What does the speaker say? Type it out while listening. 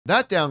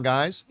That down,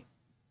 guys.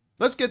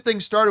 Let's get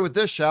things started with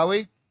this, shall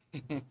we?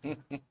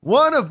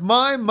 One of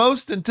my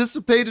most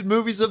anticipated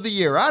movies of the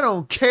year. I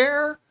don't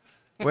care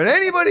what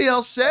anybody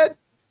else said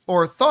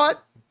or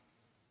thought,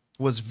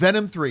 was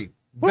Venom 3.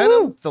 Woo!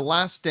 Venom, The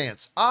Last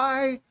Dance.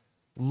 I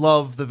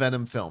love the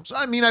Venom films.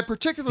 I mean, I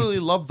particularly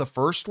love the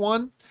first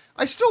one.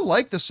 I still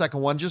like the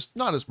second one, just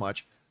not as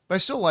much, but I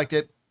still liked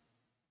it.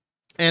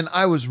 And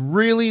I was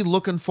really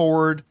looking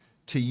forward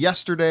to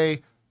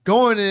yesterday,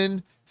 going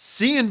in,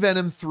 seeing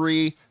Venom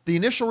 3. The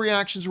initial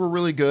reactions were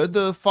really good.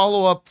 The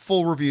follow-up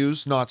full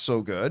reviews, not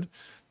so good.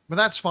 But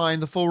that's fine.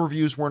 The full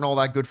reviews weren't all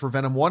that good for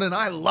Venom 1, and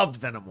I loved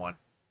Venom 1.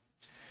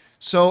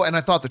 So, and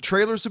I thought the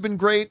trailers have been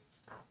great.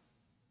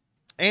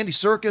 Andy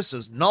Serkis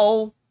is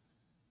Null.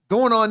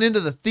 Going on into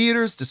the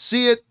theaters to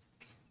see it.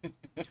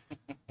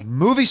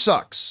 Movie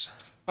sucks.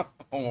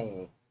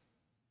 Oh.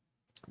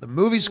 The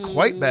movie's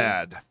quite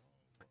bad.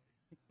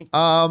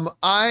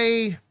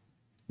 I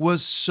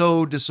was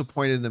so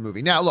disappointed in the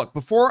movie. Now, look,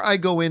 before I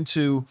go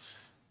into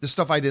the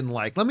stuff I didn't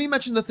like, let me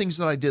mention the things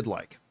that I did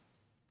like.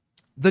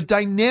 The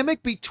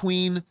dynamic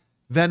between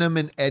Venom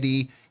and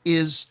Eddie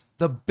is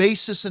the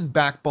basis and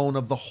backbone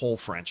of the whole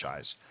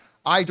franchise.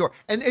 I adore,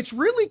 and it's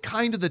really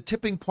kind of the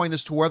tipping point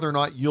as to whether or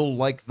not you'll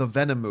like the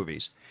Venom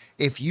movies.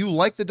 If you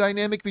like the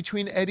dynamic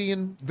between Eddie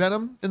and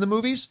Venom in the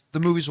movies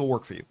will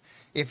work for you.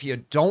 If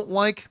you don't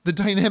like the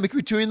dynamic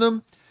between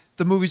them,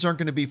 the movies aren't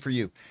going to be for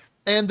you.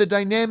 And the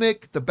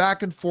dynamic, the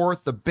back and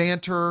forth, the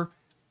banter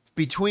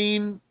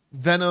between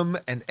Venom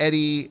and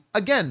Eddie,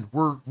 again,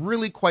 were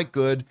really quite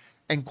good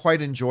and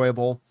quite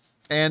enjoyable.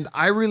 And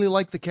I really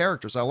like the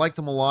characters. I like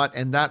them a lot,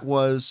 and that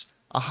was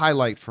a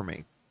highlight for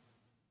me.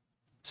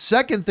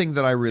 Second thing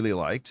that I really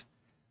liked,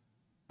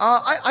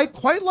 I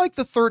quite like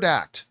the third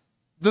act.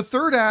 The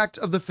third act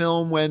of the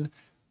film, when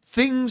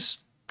things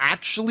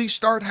actually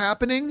start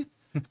happening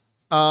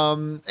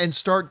and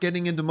start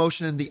getting into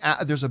motion. And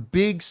there's a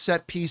big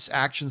set piece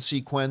action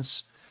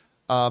sequence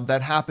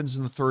that happens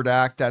in the third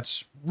act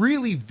that's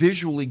really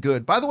visually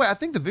good. By the way, I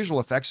think the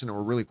visual effects in it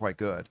were really quite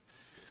good.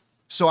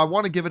 So I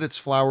want to give it its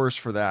flowers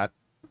for that.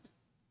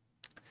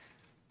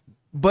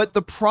 But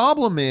the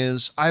problem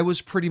is I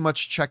was pretty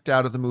much checked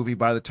out of the movie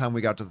by the time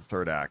we got to the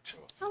third act.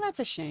 Oh, that's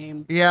a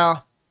shame. Yeah.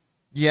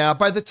 Yeah.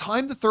 By the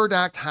time the third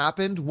act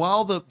happened,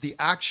 while the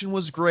action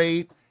was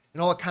great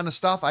and all that kind of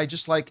stuff, I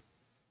just like,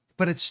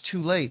 but it's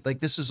too late. Like,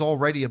 this is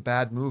already a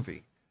bad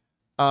movie.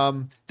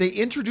 They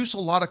introduce a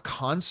lot of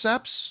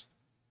concepts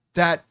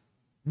that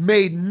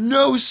made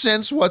no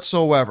sense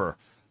whatsoever.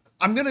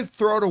 I'm going to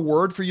throw out a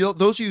word for you.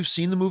 Those of you who've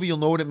seen the movie, you'll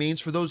know what it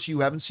means. For those of you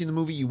who haven't seen the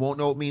movie, you won't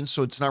know what it means,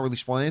 so it's not really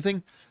spoiling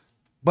anything.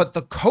 But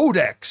the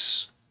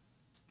codex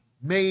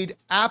made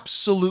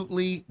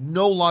absolutely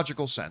no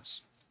logical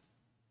sense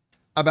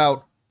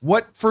about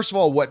first of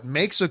all, what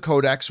makes a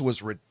codex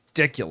was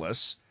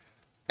ridiculous.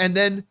 And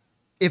then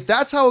if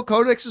that's how a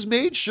codex is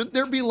made, shouldn't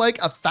there be like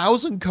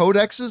 1,000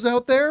 codexes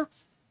out there?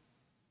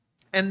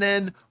 And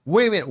then,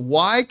 wait a minute,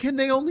 why can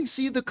they only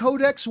see the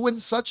codex when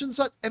such and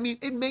such? I mean,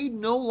 it made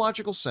no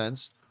logical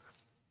sense.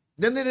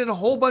 Then they did a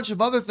whole bunch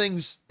of other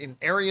things in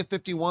Area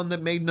 51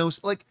 that made no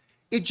sense. Like,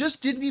 it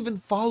just didn't even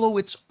follow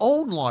its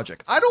own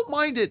logic. I don't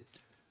mind it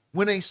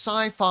when a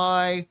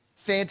sci-fi,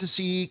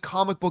 fantasy,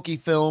 comic booky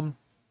film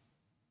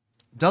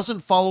doesn't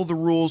follow the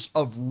rules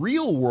of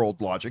real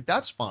world logic.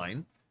 That's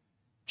fine.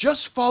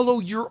 Just follow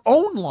your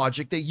own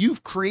logic that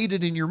you've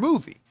created in your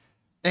movie.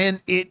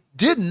 And it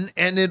didn't,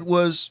 and it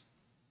was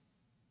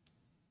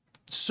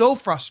so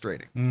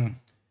frustrating.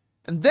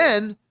 And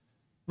then,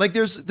 like,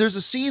 there's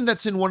a scene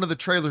that's in one of the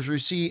trailers where you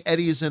see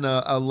Eddie is in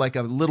a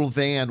little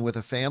van with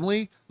a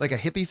family, like a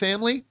hippie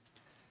family.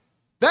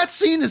 That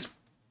scene is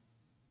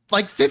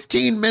like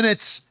 15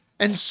 minutes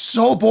and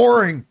so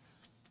boring.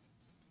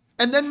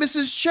 And then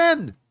Mrs.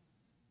 Chen,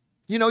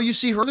 you know, you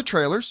see her in the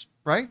trailers,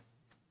 right?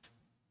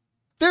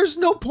 There's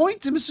no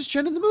point to Mrs.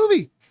 Chen in the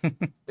movie.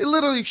 It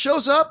literally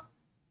shows up,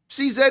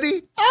 sees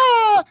Eddie.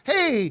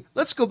 Hey,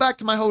 let's go back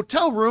to my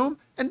hotel room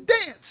and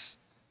dance.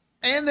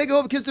 And they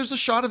go, because there's a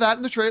shot of that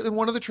in the trailer, in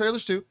one of the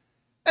trailers too.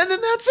 And then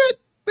that's it.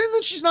 And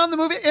then she's not in the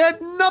movie. It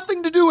had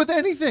nothing to do with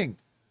anything.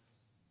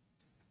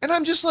 And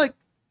I'm just like,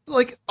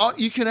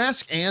 you can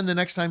ask Anne the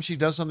next time she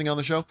does something on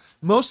the show.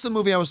 Most of the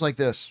movie, I was like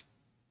this.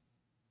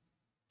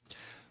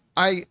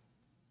 I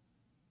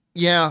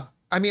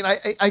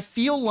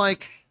feel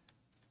like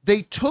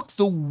they took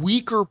the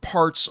weaker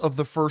parts of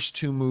the first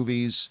two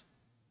movies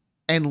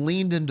and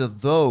leaned into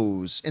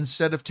those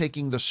instead of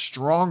taking the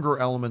stronger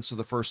elements of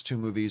the first two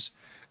movies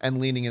and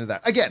leaning into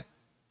that. Again,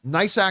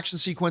 nice action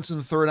sequence in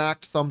the third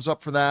act, thumbs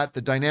up for that.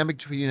 The dynamic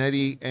between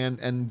Eddie and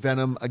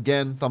Venom,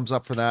 again, thumbs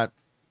up for that.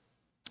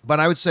 But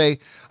I would say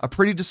a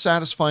pretty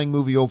dissatisfying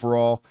movie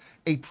overall,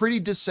 a pretty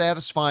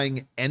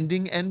dissatisfying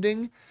ending,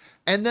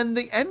 and then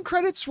the end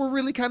credits were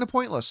really kind of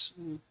pointless.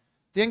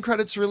 The end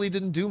credits really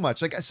didn't do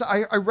much. Like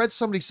I read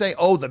somebody say,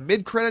 oh, the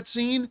mid-credit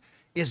scene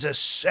is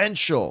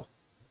essential.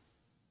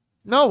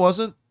 No, it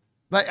wasn't.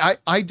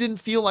 I didn't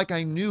feel like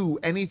I knew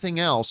anything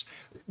else.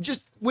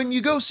 Just when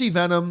you go see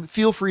Venom,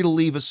 feel free to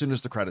leave as soon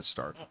as the credits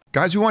start.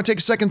 Guys, we want to take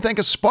a second to thank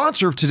a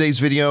sponsor of today's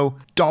video,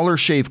 Dollar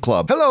Shave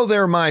Club. Hello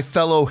there, my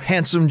fellow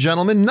handsome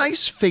gentlemen.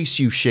 Nice face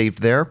you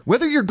shaved there.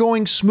 Whether you're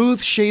going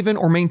smooth shaven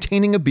or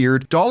maintaining a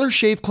beard, Dollar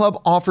Shave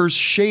Club offers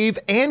shave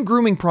and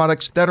grooming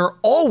products that are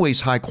always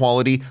high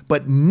quality,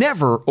 but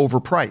never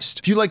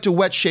overpriced. If you like to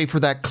wet shave for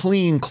that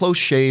clean, close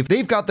shave,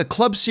 they've got the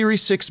Club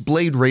Series 6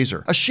 Blade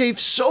Razor. A shave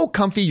so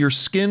comfy your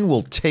skin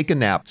will take a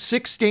nap.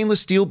 6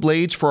 stainless steel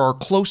blades for our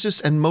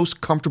closest and most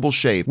comfortable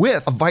shave,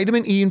 with a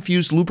vitamin E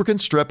infused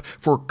lubricant strip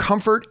for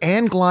comfort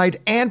and glide,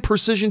 and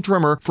precision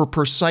trimmer for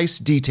precise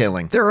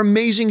detailing. Their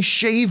amazing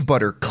shave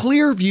butter,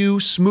 clear view,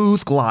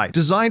 smooth glide,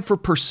 designed for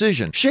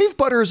precision. Shave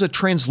butter is a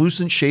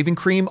translucent shaving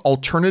cream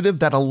alternative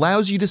that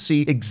allows you to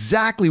see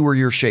exactly where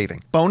you're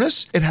shaving.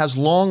 Bonus, it has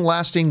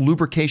long-lasting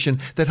lubrication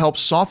that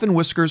helps soften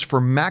whiskers for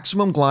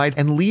maximum glide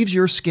and leaves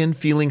your skin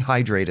feeling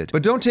hydrated.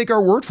 But don't take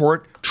our word for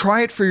it.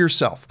 Try it for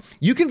yourself.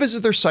 You can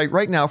visit their site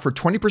right now for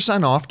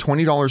 20% off,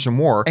 $20 or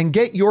more, and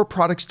get your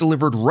products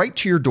delivered right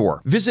to your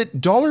door. Visit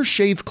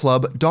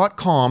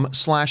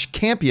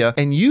dollarshaveclub.com/Campea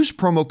and use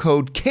promo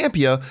code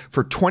Campea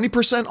for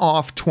 20%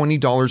 off,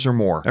 $20 or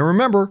more. And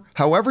remember,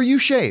 however you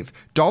shave,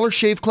 Dollar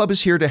Shave Club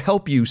is here to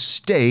help you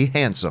stay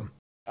handsome.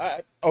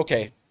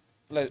 Okay,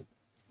 the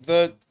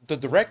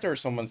director or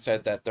someone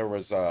said that there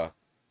was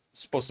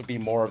supposed to be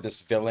more of this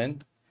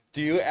villain.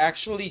 Do you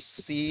actually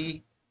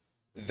see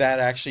that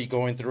actually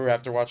going through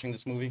after watching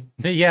this movie?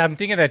 Yeah, I'm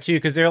thinking that too,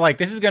 because they're like,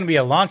 this is going to be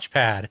a launch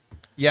pad.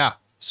 Yeah.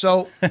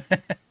 So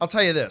I'll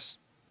tell you this.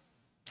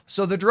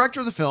 So the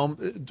director of the film,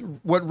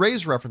 what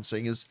Ray's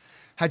referencing,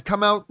 had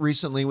come out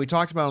recently, we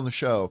talked about it on the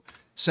show,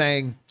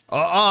 saying,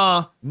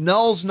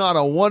 Null's not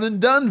a one and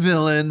done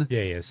villain.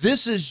 Yeah, he is.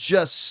 This is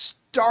just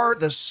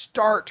the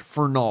start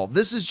for Null.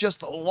 This is just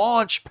the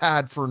launch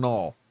pad for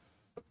Null.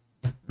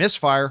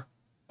 Misfire.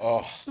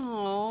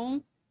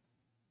 Oh.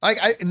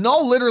 Aww.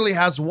 Null literally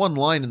has one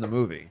line in the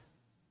movie.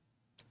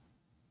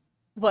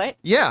 What?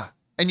 Yeah,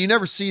 and you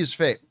never see his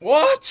face.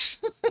 What?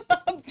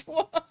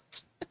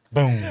 What?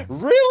 Boom.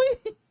 Really?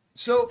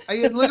 So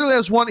he literally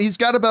has one. He's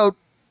got about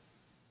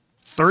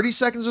 30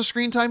 seconds of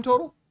screen time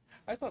total.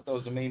 I thought that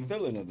was the main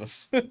villain of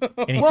this. And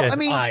he Well, says, I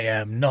mean, I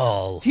am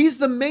Null. He's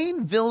the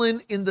main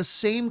villain in the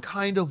same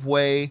kind of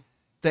way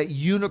that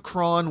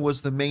Unicron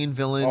was the main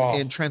villain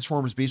in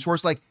Transformers Beast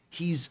Wars. Like,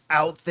 he's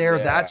out there.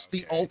 Yeah, That's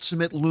the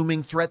ultimate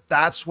looming threat.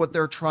 That's what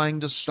they're trying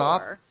to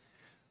stop. Sure.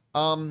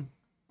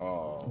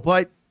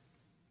 But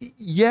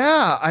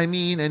yeah, I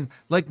mean, and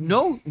like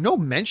no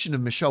mention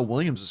of Michelle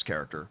Williams'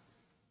 character.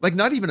 Like,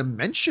 not even a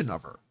mention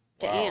of her.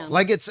 Damn.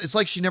 Like, it's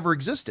like she never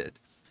existed.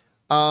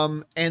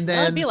 And then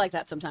It'd be like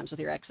that sometimes with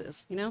your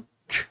exes, you know?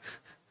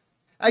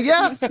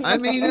 yeah, I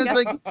mean, it's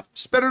like,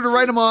 it's better to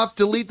write them off,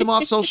 delete them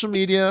off social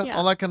media, Yeah.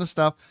 all that kind of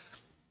stuff.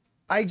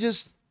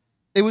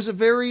 It was a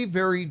very,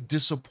 very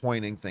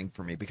disappointing thing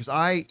for me, because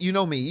you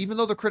know me, even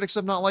though the critics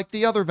have not liked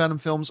the other Venom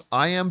films,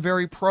 I am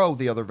very pro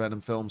the other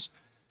Venom films.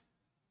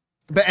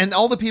 And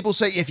all the people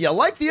say, if you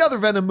like the other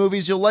Venom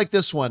movies, you'll like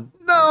this one.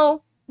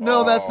 No,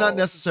 that's not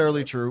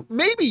necessarily true.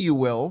 Maybe you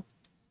will.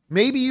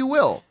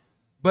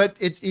 But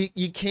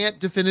you can't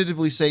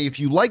definitively say if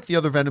you like the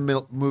other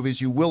Venom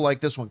movies, you will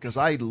like this one, because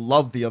I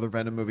love the other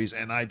Venom movies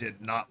and I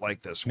did not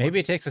like this one. Maybe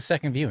it takes a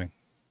second viewing.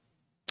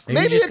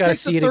 Maybe you just it gotta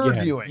takes see a it third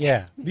again. viewing.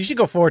 Yeah, you should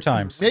go 4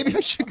 times. Maybe I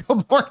should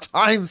go more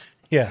times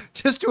Yeah.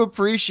 just to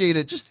appreciate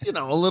it, just,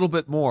 a little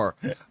bit more.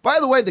 By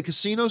the way, the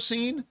casino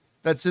scene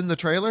that's in the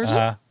trailers,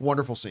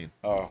 wonderful scene.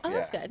 Oh, Oh, yeah.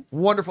 that's good.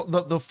 Wonderful.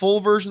 The full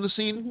version of the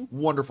scene,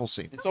 wonderful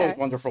scene. It's always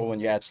wonderful when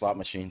you add slot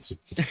machines.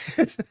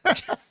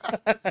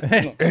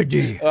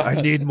 Eddie, I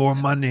need more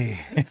money.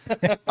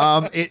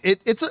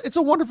 It's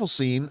a wonderful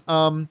scene.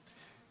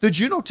 The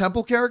Juno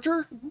Temple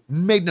character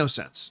made no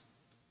sense.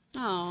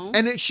 Oh.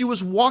 And she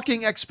was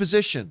walking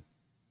exposition.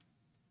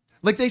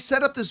 Like, they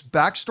set up this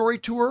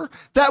backstory to her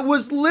that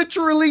was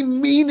literally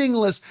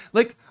meaningless.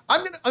 Like,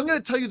 I'm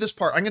gonna tell you this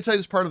part. I'm gonna tell you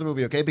this part of the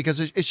movie, okay?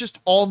 Because it's just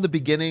all in the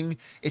beginning.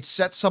 It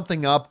sets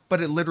something up, but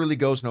it literally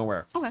goes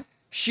nowhere. Okay.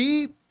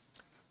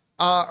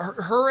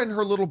 Her and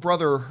her little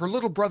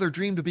brother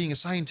dreamed of being a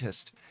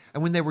scientist.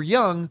 And when they were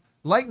young,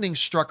 lightning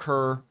struck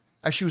her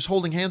as she was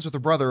holding hands with her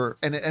brother,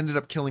 and it ended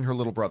up killing her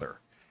little brother.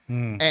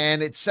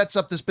 And it sets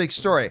up this big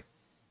story.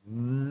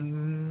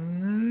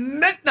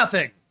 Meant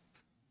nothing.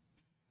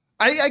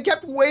 I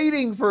kept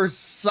waiting for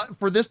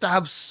this to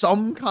have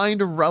some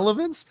kind of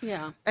relevance.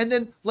 Yeah. And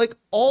then, like,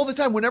 all the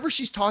time, whenever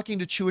she's talking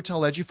to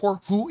Chiwetel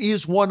Ejiofor, who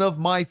is one of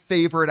my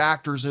favorite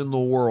actors in the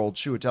world,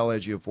 Chiwetel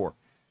Ejiofor,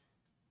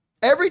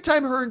 every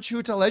time her and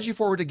Chiwetel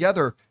Ejiofor were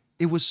together,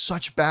 it was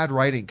such bad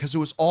writing, because it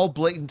was all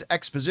blatant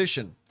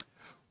exposition.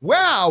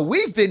 Wow,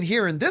 we've been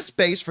here in this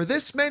base for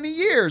this many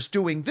years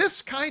doing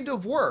this kind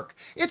of work.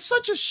 It's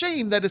such a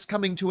shame that it's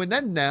coming to an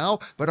end now,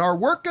 but our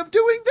work of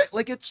doing that,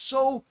 like, it's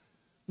so,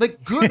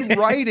 like, good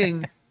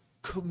writing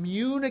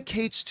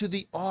communicates to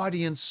the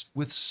audience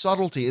with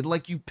subtlety. And,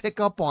 like, you pick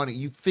up on it,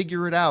 you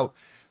figure it out.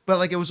 But,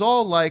 like, it was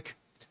all like,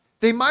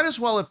 they might as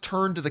well have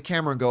turned to the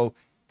camera and go,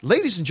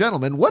 ladies and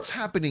gentlemen, what's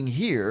happening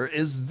here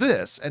is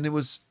this. And it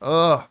was,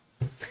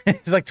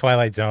 It's like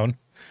Twilight Zone.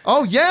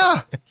 oh,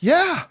 yeah.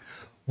 Yeah.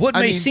 What I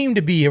may mean- seem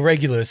to be a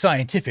regular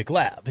scientific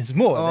lab is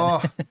more than...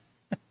 Oh,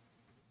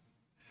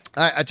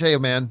 I tell you,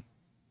 man,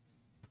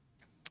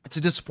 it's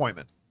a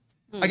disappointment.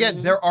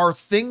 Again, there are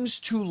things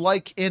to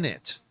like in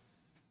it.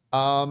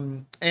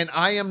 And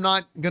I am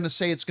not going to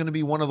say it's going to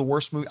be one of the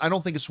worst movies. I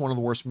don't think it's one of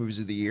the worst movies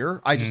of the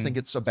year. I just think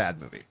it's a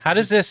bad movie. How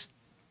does this,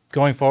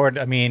 going forward,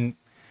 I mean,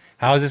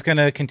 how is this going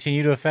to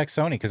continue to affect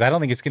Sony? Because I don't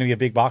think it's going to be a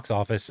big box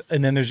office.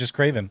 And then there's just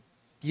Craven.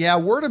 Yeah,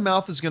 word of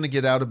mouth is going to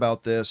get out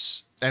about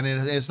this, and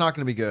it's not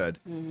going to be good.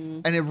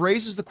 And it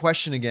raises the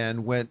question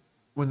again when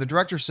the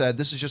director said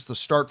this is just the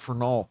start for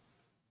Null.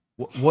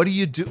 What do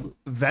you do?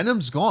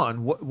 Venom's gone.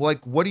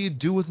 What do you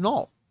do with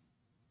Null?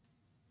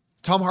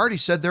 Tom Hardy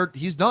said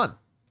he's done.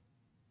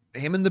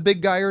 Him and the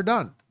big guy are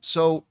done.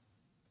 So,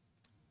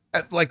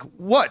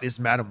 what is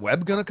Madam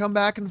Web going to come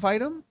back and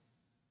fight him?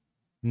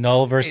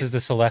 Null versus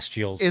the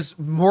Celestials. Is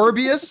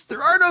Morbius?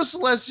 There are no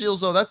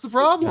Celestials though. That's the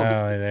problem.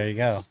 Oh, there you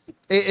go.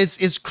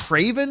 Is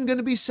Craven going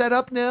to be set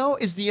up now?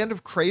 Is the end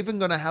of Craven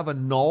going to have a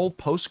Null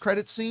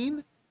post-credit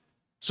scene?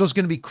 So it's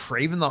going to be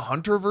Craven the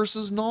Hunter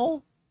versus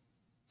Null?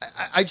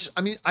 I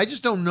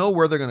just don't know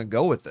where they're going to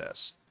go with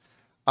this.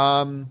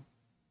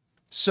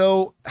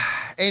 So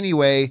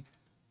anyway,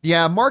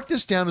 yeah, mark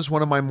this down as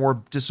one of my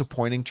more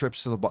disappointing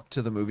trips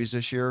to the movies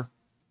this year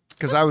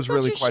because I was Such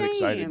really a quite shame.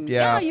 excited.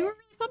 Yeah, you were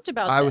really pumped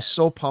about I this. was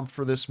so pumped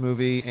for this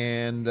movie,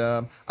 and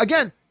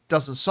again,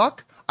 doesn't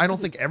suck. I don't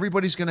think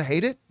everybody's going to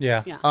hate it.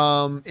 Yeah.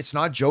 Yeah. It's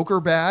not Joker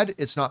bad.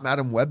 It's not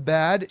Madam Web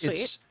bad.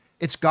 Sweet.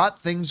 It's got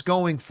things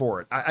going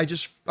for it. I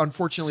just,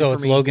 unfortunately So for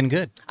it's me, Logan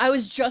good. I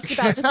was just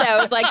about to say, I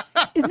was like,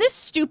 is this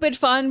stupid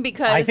fun?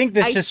 Because I think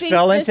this just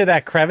fell into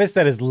that crevice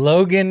that is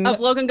Logan. of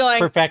Logan going,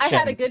 perfection. I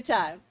had a good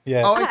time.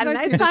 Yeah. Oh, I had a I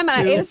nice think time and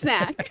I this ate too. a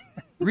snack.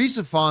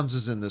 Risa Fons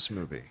is in this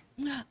movie,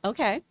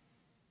 Okay.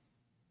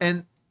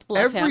 and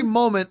Love every him.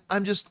 moment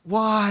I'm just,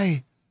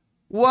 why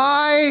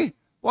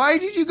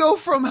did you go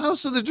from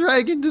House of the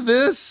Dragon to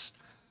this?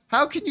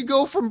 How can you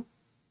go from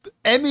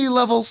Emmy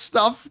level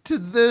stuff to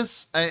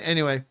this?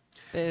 Anyway.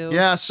 Boo.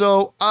 Yeah,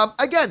 so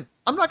again,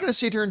 I'm not going to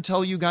sit here and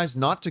tell you guys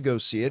not to go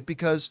see it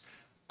because,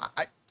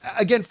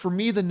 again, for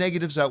me, the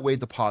negatives outweighed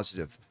the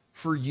positive.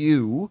 For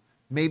you,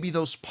 maybe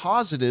those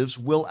positives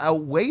will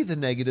outweigh the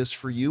negatives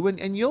for you,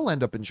 and you'll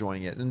end up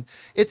enjoying it. And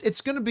it's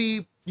going to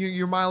be,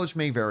 your mileage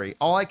may vary.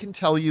 All I can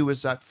tell you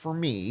is that for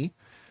me,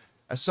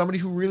 as somebody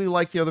who really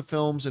liked the other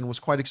films and was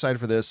quite excited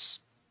for this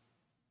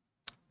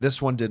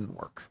one didn't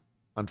work,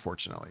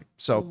 unfortunately.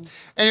 So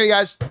anyway,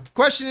 guys,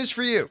 question is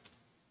for you.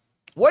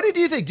 What did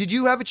you think? Did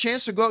you have a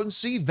chance to go out and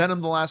see Venom: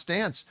 The Last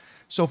Dance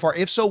so far?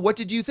 If so, what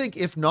did you think?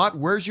 If not,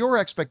 where's your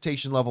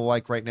expectation level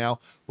like right now?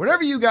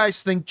 Whatever you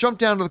guys think, jump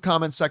down to the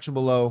comments section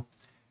below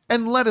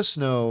and let us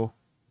know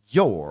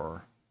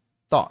your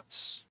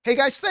thoughts. Hey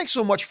guys, thanks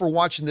so much for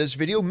watching this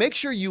video. Make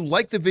sure you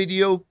like the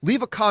video,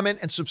 leave a comment,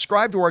 and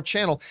subscribe to our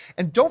channel.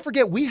 And don't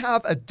forget, we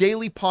have a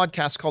daily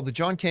podcast called the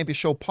John Campea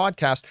Show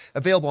podcast,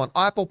 available on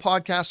Apple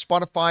Podcasts,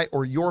 Spotify,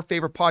 or your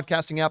favorite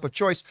podcasting app of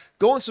choice.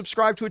 Go and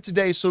subscribe to it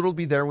today so it'll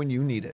be there when you need it.